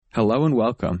Hello and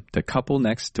welcome to Couple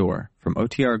Next Door from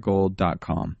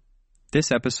OTRGold.com.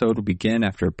 This episode will begin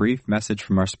after a brief message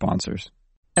from our sponsors.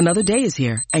 Another day is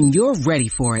here, and you're ready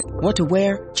for it. What to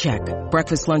wear? Check.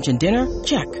 Breakfast, lunch, and dinner?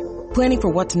 Check. Planning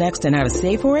for what's next and how to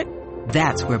save for it?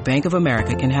 That's where Bank of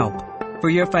America can help.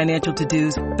 For your financial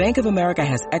to-dos, Bank of America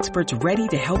has experts ready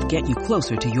to help get you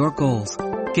closer to your goals.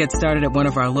 Get started at one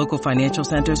of our local financial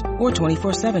centers or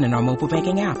 24/7 in our mobile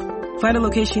banking app. Find a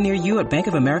location near you at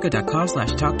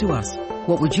bankofamerica.com/talktous.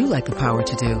 What would you like the power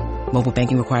to do? Mobile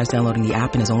banking requires downloading the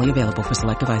app and is only available for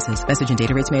select devices. Message and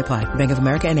data rates may apply. Bank of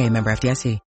America N.A., member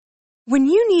FDIC. When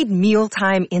you need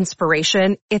mealtime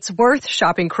inspiration, it's worth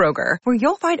shopping Kroger, where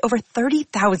you'll find over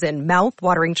 30,000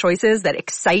 mouth-watering choices that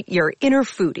excite your inner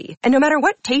foodie. And no matter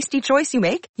what tasty choice you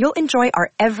make, you'll enjoy our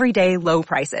everyday low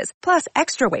prices, plus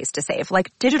extra ways to save,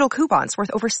 like digital coupons worth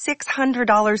over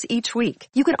 $600 each week.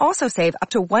 You can also save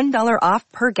up to $1 off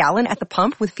per gallon at the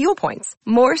pump with fuel points.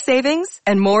 More savings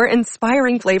and more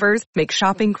inspiring flavors make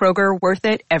shopping Kroger worth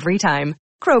it every time.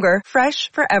 Kroger, fresh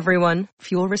for everyone.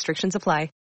 Fuel restrictions apply.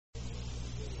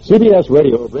 CBS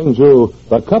Radio brings you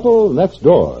The Couple Next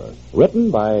Door, written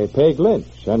by Peg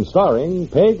Lynch and starring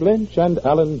Peg Lynch and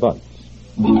Alan Bunce.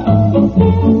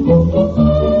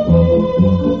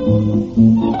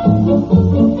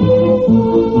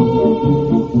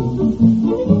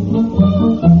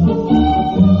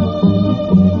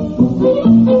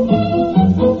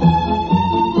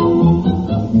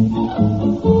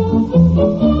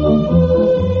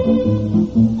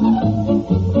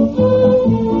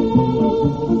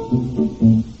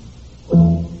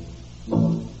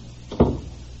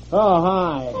 Oh,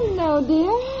 hi. Hello,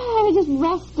 dear. I was just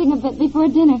resting a bit before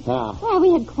dinner. Ah. Well,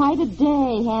 we had quite a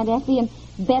day, Aunt Effie, and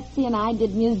Betsy and I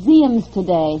did museums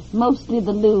today, mostly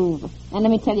the Louvre. And let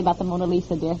me tell you about the Mona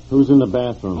Lisa, dear. Who's in the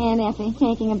bathroom? Aunt Effie,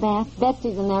 taking a bath.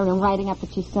 Betsy's in their room writing up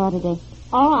what she saw today.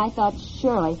 Oh, I thought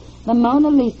surely the Mona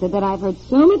Lisa that I've heard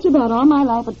so much about all my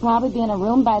life would probably be in a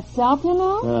room by itself, you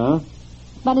know? Yeah?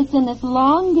 But it's in this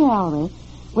long gallery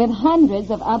with hundreds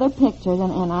of other pictures,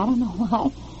 and I don't know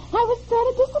why. I was sort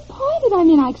of disappointed. I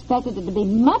mean, I expected it to be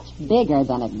much bigger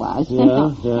than it was, you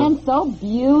know, and so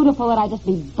beautiful that I'd just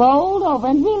be bowled over.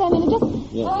 And really, I mean, it just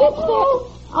sits there.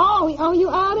 Oh, you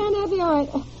out, Aunt Effie? All right.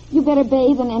 You better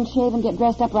bathe and shave and get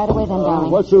dressed up right away then, darling.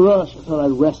 What's the rush? I thought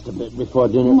I'd rest a bit before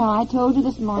dinner. No, I told you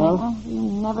this morning. Huh? Oh, you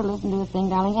never listen to a thing,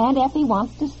 darling. Aunt Effie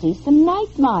wants to see some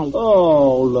nightlife.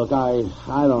 Oh, look, I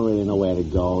don't really know where to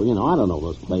go. You know, I don't know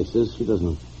those places. She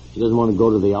doesn't want to go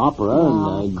to the opera.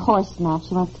 No, of course not.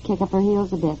 She wants to kick up her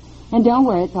heels a bit. And don't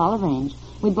worry, it's all arranged.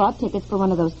 We bought tickets for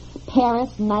one of those Paris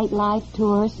nightlife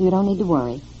tours, so you don't need to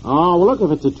worry. Oh, well, look,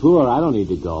 if it's a tour, I don't need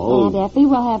to go. Aunt Effie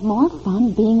will have more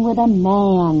fun being with a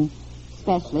man.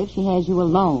 Especially if she has you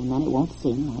alone, then it won't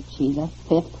seem like she's a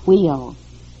fifth wheel.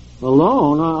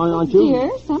 Alone? Aren't you?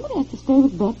 Dear, somebody has to stay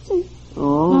with Betsy.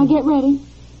 Oh. Now get ready.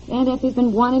 Aunt Effie's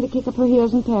been wanting to kick up her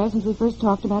heels in Paris since we first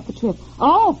talked about the trip.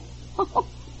 Oh!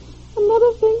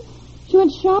 Another thing, she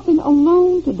went shopping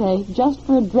alone today just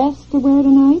for a dress to wear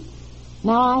tonight.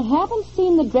 Now, I haven't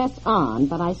seen the dress on,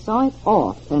 but I saw it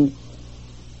off, and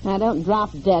now don't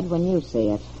drop dead when you see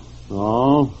it.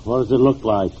 Oh, what does it look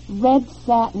like? Red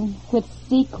satin with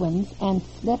sequins and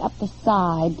slit up the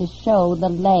side to show the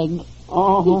leg.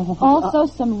 Oh. Also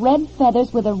some red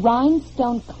feathers with a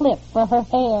rhinestone clip for her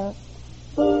hair.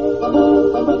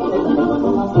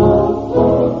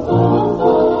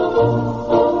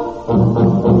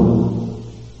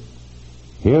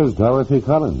 Here's Dorothy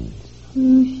Collins.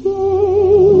 Touché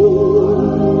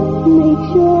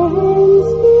makes your hands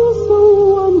feel so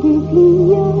wonderfully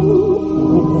young,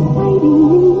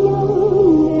 excitingly young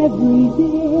every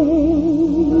day.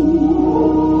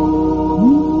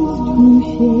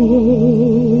 Touché.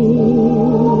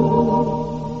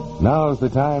 Now's the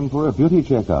time for a beauty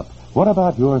checkup. What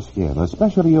about your skin,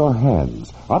 especially your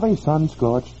hands? Are they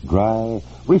sun-scorched, dry?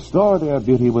 Restore their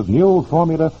beauty with new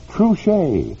formula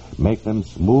Touché. Make them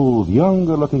smooth,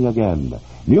 younger-looking again.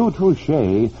 New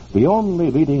Touché, the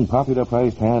only leading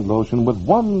popular-priced hand lotion with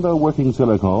wonder-working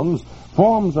silicones,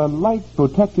 forms a light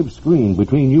protective screen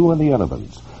between you and the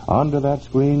elements. Under that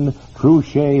screen,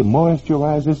 Touché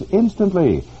moisturizes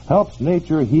instantly, helps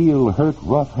nature heal hurt,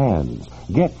 rough hands.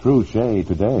 Get Touché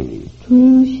today.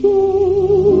 Touché,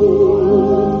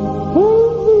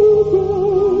 every day,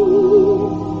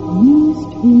 use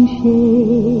Touché.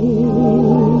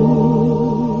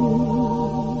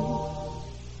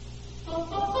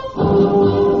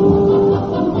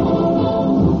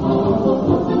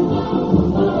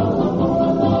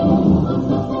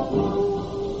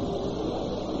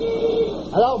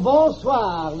 Hello, bonsoir.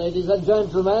 Bonsoir, ladies and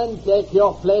gentlemen. Take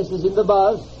your places in the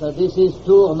bus. This is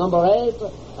tour number 8,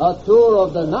 a tour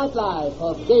of the nightlife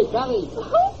of Gay Paris.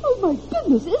 Oh, my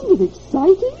goodness, isn't it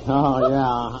exciting? Oh,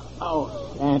 yeah.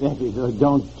 Oh, Aunt Effie,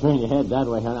 don't turn your head that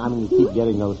way, honey. I'm going to keep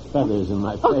getting those feathers in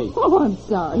my face. Oh, I'm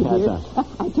sorry, Yeah, dear.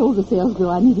 I told the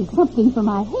salesgirl I needed something for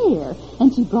my hair,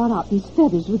 and she brought out these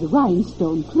feathers with a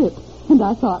rhinestone clip. And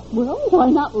I thought, well, why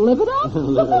not live it up?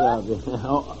 Live it up.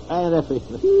 Oh, Aunt Effie,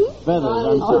 feathers,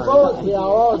 I'm I suppose we are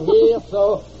all here,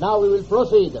 so now we will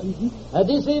proceed.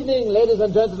 This evening, ladies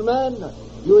and gentlemen,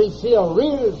 you will see a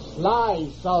real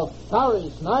slice of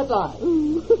Paris nightlife.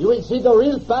 You will see the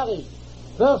real Paris.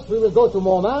 First, we will go to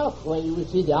Montmartre, where you will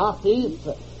see the artists.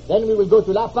 Then we will go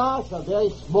to La Passe, a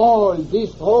very small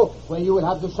bistro, where you will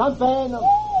have the champagne.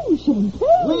 Oh,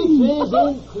 champagne! Which is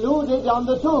included on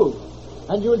the tour.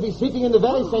 And you will be sitting in the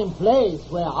very same place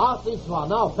where artists who are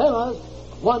now famous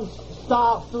once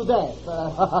starved to death.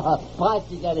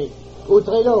 Practically.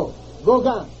 Outrello,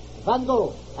 Gauguin, Van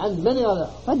Gogh, and many others.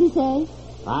 What'd he say?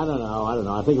 I don't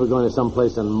know. I think we're going to some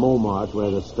place in Montmartre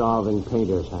where the starving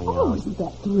painters hang Oh, out. isn't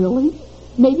that thrilling?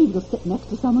 Maybe we'll sit next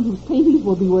to someone whose paintings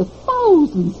will be worth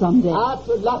thousands someday. At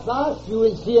La Passe, you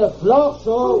will see a floor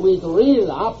show with real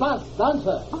Apas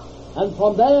dancers. And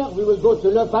from there, we will go to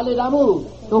Le Palais d'Amour.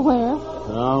 Go where?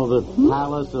 Oh, the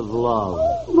Palace of Love.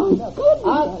 Oh, my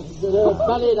goodness. At the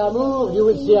Palais d'Amour, you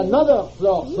will see another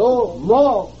floor show,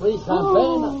 more free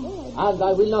champagne. And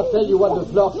I will not tell you what the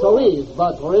floor show is.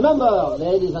 But remember,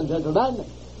 ladies and gentlemen,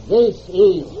 this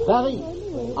is Paris.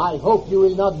 I hope you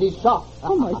will not be shocked.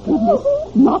 Oh, my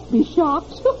goodness. Not be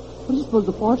shocked. What do you suppose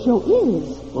the floor show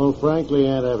is? Well, frankly,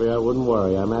 Aunt Effie, I wouldn't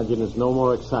worry. I imagine it's no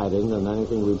more exciting than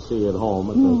anything we'd see at home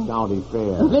at the county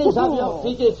fair. Please have your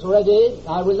tickets ready.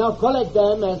 I will now collect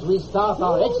them as we start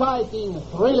our exciting,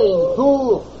 thrilling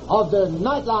tour of the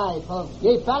nightlife of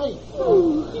Gay Paris.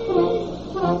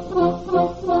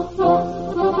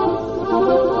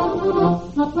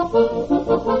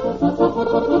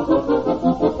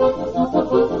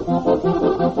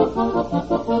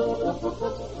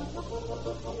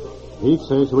 Pete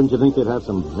says, wouldn't you think they'd have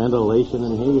some ventilation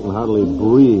in here? You can hardly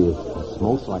breathe. It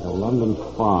smokes like a London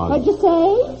fog. What'd you say?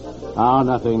 Oh,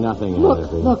 nothing, Aunt Effie.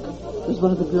 Look. There's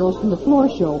one of the girls from the floor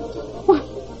show. Why,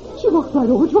 she walked right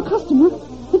over to a customer,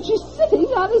 and she's sitting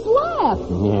on his lap.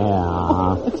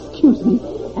 Yeah. Excuse me.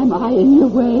 Am I in your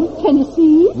way? Can you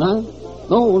see? No,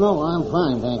 I'm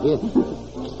fine, thank you.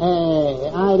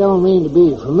 I don't mean to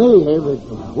be familiar, but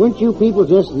weren't you people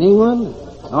just in England?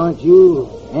 Aren't you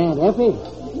Aunt Effie?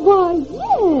 Why,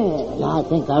 yes. I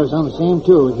think I was on the same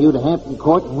tour with you to Hampton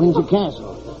Court and Windsor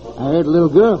Castle. I heard a little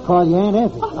girl call you Aunt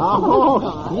Effie. Oh,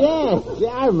 yes. Yeah,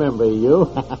 I remember you.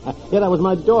 Yeah, that was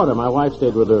my daughter. My wife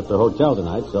stayed with her at the hotel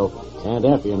tonight, so Aunt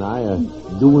Effie and I are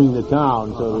doing the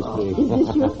town, so to speak. Is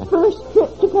this your first trip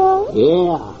to Paris?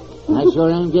 Yeah, I sure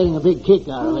am getting a big kick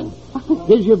out of it.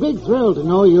 Gives you a big thrill to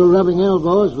know you're rubbing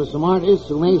elbows with some artists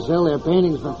who may sell their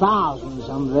paintings for thousands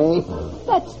someday.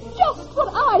 That's just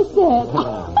what I said.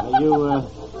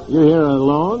 You're here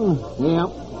alone? Yeah,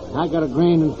 I got a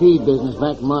grain and feed business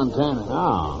back in Montana.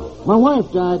 Oh. My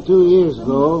wife died 2 years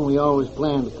ago, and we always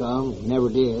planned to come. Never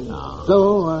did. Oh.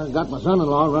 So I got my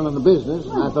son-in-law running the business,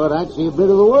 and I thought I'd see a bit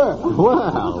of the world.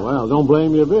 Well, don't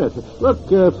blame you a bit. Look,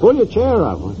 pull your chair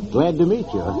up. Glad to meet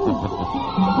you.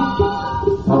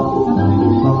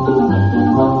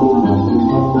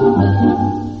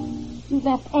 You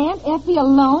left Aunt Effie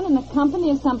alone in the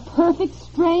company of some perfect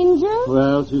stranger?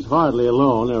 Well, she's hardly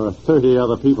alone. There are 30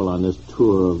 other people on this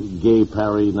tour of Gay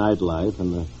Paris nightlife,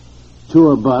 and the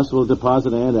tour bus will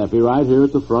deposit Aunt Effie right here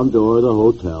at the front door of the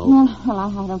hotel. Well,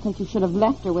 I don't think you should have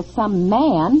left her with some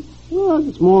man. Well,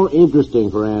 it's more interesting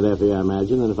for Aunt Effie, I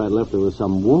imagine, than if I'd left her with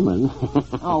some woman.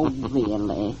 Oh,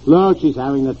 really? Look, she's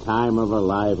having the time of her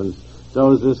life, and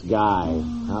so is this guy.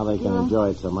 How they can enjoy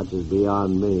it so much is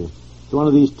beyond me. It's one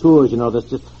of these tours, that's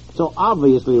just so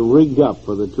obviously rigged up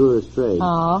for the tourist trade.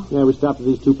 Oh. Yeah, we stopped at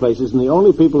these two places, and the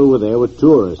only people who were there were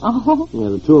tourists. Oh. Yeah,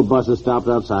 the tour buses stopped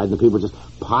outside, and the people just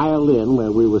piled in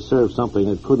where we were served something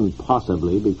that couldn't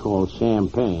possibly be called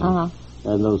champagne. Uh-huh.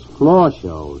 And those floor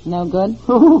shows. No good?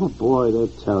 Oh, boy, they're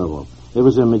terrible. There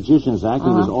was a magician's act. It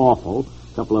was awful.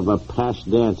 A couple of past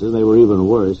dances. They were even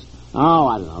worse. Oh,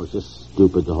 I don't know. It was just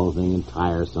stupid, the whole thing, and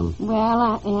tiresome.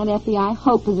 Well, Aunt Effie, I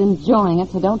hope is enjoying it,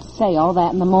 so don't say all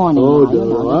that in the morning. Oh, now,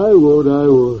 no, I won't.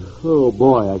 Oh,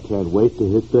 boy, I can't wait to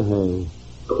hit the hay.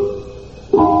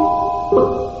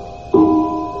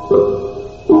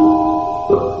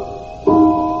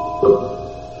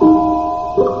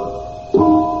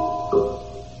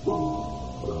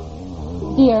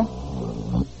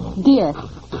 Dear,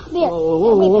 There.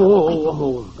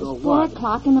 It's 4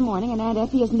 o'clock in the morning, and Aunt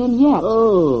Effie isn't in yet.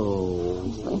 Oh.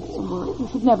 You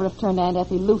should never have turned Aunt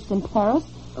Effie loose in Paris.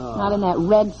 Not in that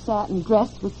red satin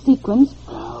dress with sequins.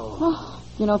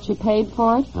 You know what she paid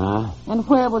for it? Huh? And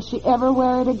where will she ever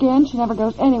wear it again? She never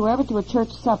goes anywhere but to a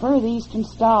church supper or the Eastern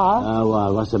Star.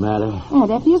 What's the matter?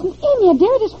 Aunt Effie isn't in yet,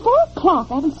 dear. It is 4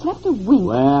 o'clock. I haven't slept a wink.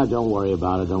 Well, don't worry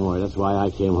about it. Don't worry. That's why I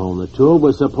came home. The tour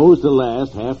was supposed to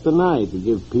last half the night to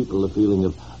give people a feeling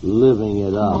of living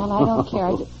it up. Man, I don't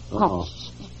care.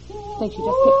 Hush. I think she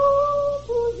just picked...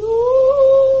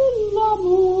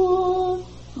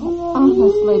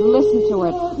 Honestly, listen to her.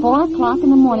 At 4 o'clock in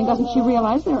the morning, doesn't she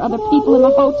realize there are other people in the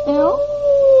hotel?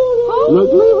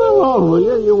 Look, leave her alone, will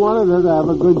you? You wanted her to have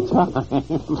a good time. I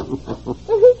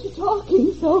heard you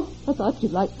talking, so I thought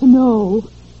you'd like to know.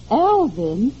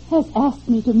 Alvin has asked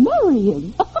me to marry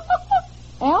him.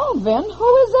 Alvin?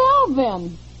 Who is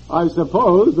Alvin? I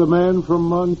suppose the man from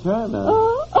Montana.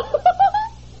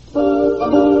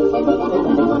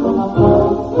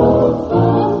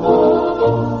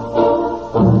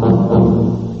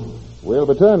 We'll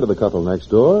return to the couple next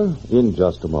door in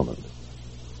just a moment.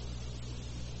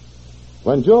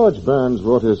 When George Burns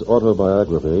wrote his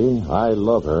autobiography, I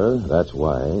Love Her, That's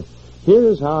Why,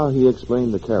 here's how he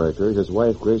explained the character his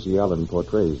wife Gracie Allen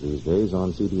portrays these days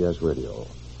on CBS Radio.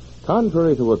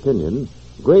 Contrary to opinion,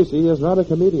 Gracie is not a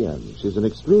comedian. She's an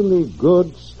extremely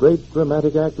good, straight,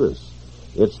 dramatic actress.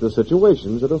 It's the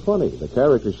situations that are funny. The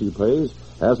character she plays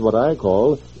has what I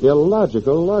call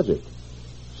illogical logic.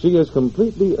 She is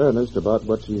completely earnest about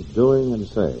what she's doing and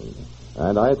saying.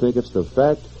 And I think it's the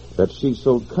fact that she's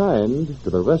so kind to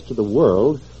the rest of the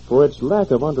world for its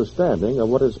lack of understanding of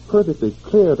what is perfectly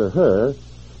clear to her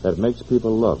that makes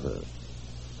people love her.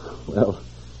 Well,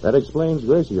 that explains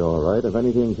Gracie all right, if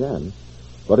anything can.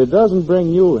 But it doesn't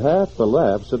bring you half the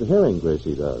laughs that hearing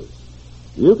Gracie does.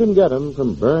 You can get them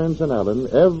from Burns and Allen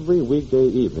every weekday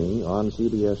evening on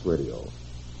CBS Radio.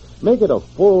 Make it a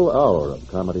full hour of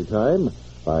comedy time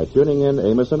by tuning in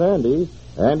Amos and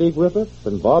Andy Griffith,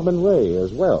 and Bob and Ray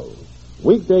as well.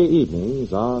 Weekday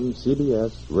evenings on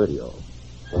CBS Radio.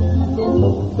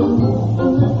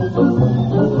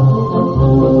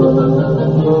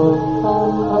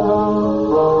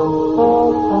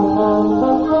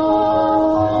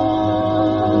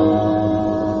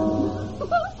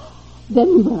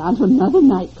 Then we went on to another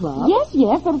nightclub.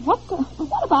 Yes, but what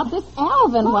about this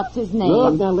Alvin? What's his name?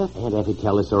 Look, now let Aunt Effie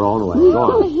tell us her own way. We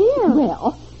Go on. here.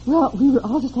 Well, we were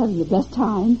all just having the best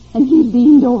time, and he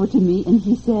leaned over to me and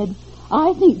he said,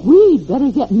 I think we'd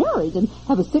better get married and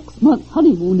have a 6-month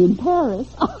honeymoon in Paris.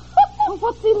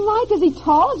 What's he like? Is he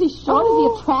tall? Is he short? Is he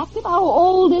attractive? How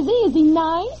old is he? Is he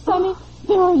nice? I mean,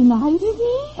 very nice. Is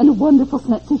he? And a wonderful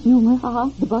sense of humor.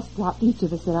 The bus dropped each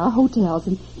of us at our hotels,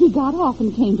 and he got off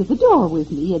and came to the door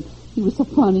with me, and he was so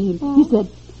funny, and he said,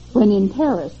 when in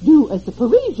Paris, do as the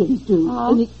Parisians do.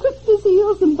 And he clicked his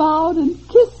heels and bowed and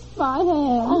kissed my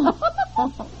hand.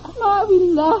 We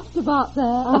laughed about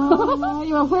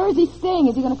that. Where is he staying?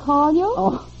 Is he going to call you?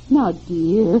 Oh, now,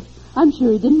 dear, I'm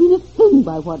sure he didn't mean a thing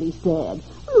by what he said.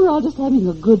 We were all just having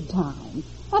a good time.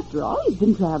 After all, he's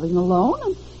been traveling alone,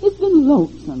 and it's been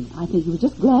lonesome. I think he was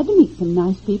just glad to meet some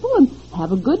nice people and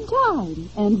have a good time.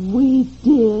 And we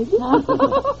did.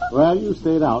 Well, you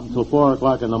stayed out until 4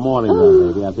 o'clock in the morning,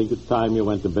 then, baby. I think it's time you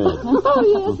went to bed.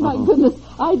 Oh, yes, my goodness,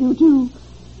 I do, too.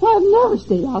 Well, I've never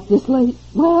stayed out this late.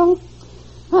 Well,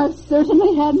 I've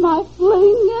certainly had my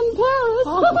fling in Paris.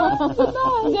 Good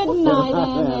night. Good night,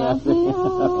 Aunt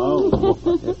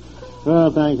Effie.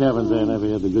 Well, thank heavens Aunt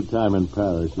Effie had a good time in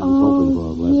Paris. She was hoping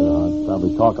for it, bless her heart.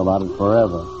 Probably talk about it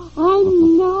forever. I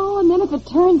know, and then if it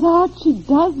turns out she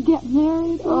does get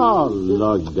married... Oh,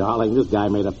 look, darling, this guy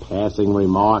made a passing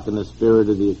remark in the spirit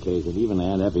of the occasion. Even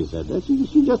Aunt Effie said that.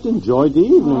 She just enjoyed the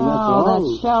evening, that's all.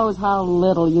 That shows how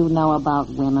little you know about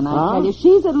women, I tell you.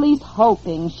 She's at least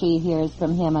hoping she hears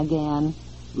from him again.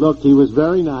 Look, he was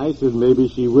very nice, and maybe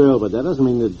she will, but that doesn't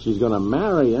mean that she's going to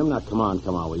marry him. Now, come on,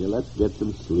 will you? Let's get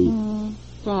some sleep.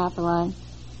 Turn out the light.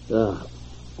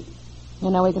 You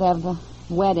know, we could have the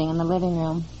wedding in the living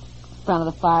room. In front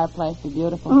of the fireplace. Be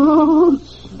beautiful. Oh.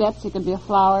 Betsy could be a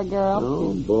flower girl.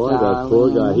 Oh, boy, that poor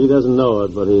guy. He doesn't know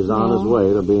it, but he's on his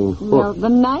way to being hooked. No, the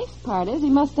nice part is he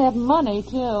must have money,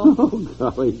 too. Oh,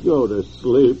 golly, go to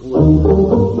sleep.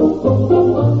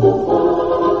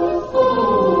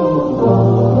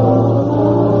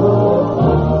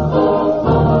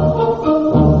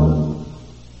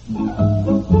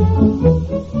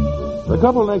 The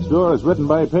Couple Next Door is written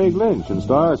by Peg Lynch and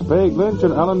stars Peg Lynch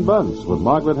and Alan Bunce with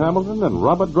Margaret Hamilton and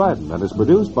Robert Dryden and is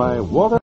produced by Walter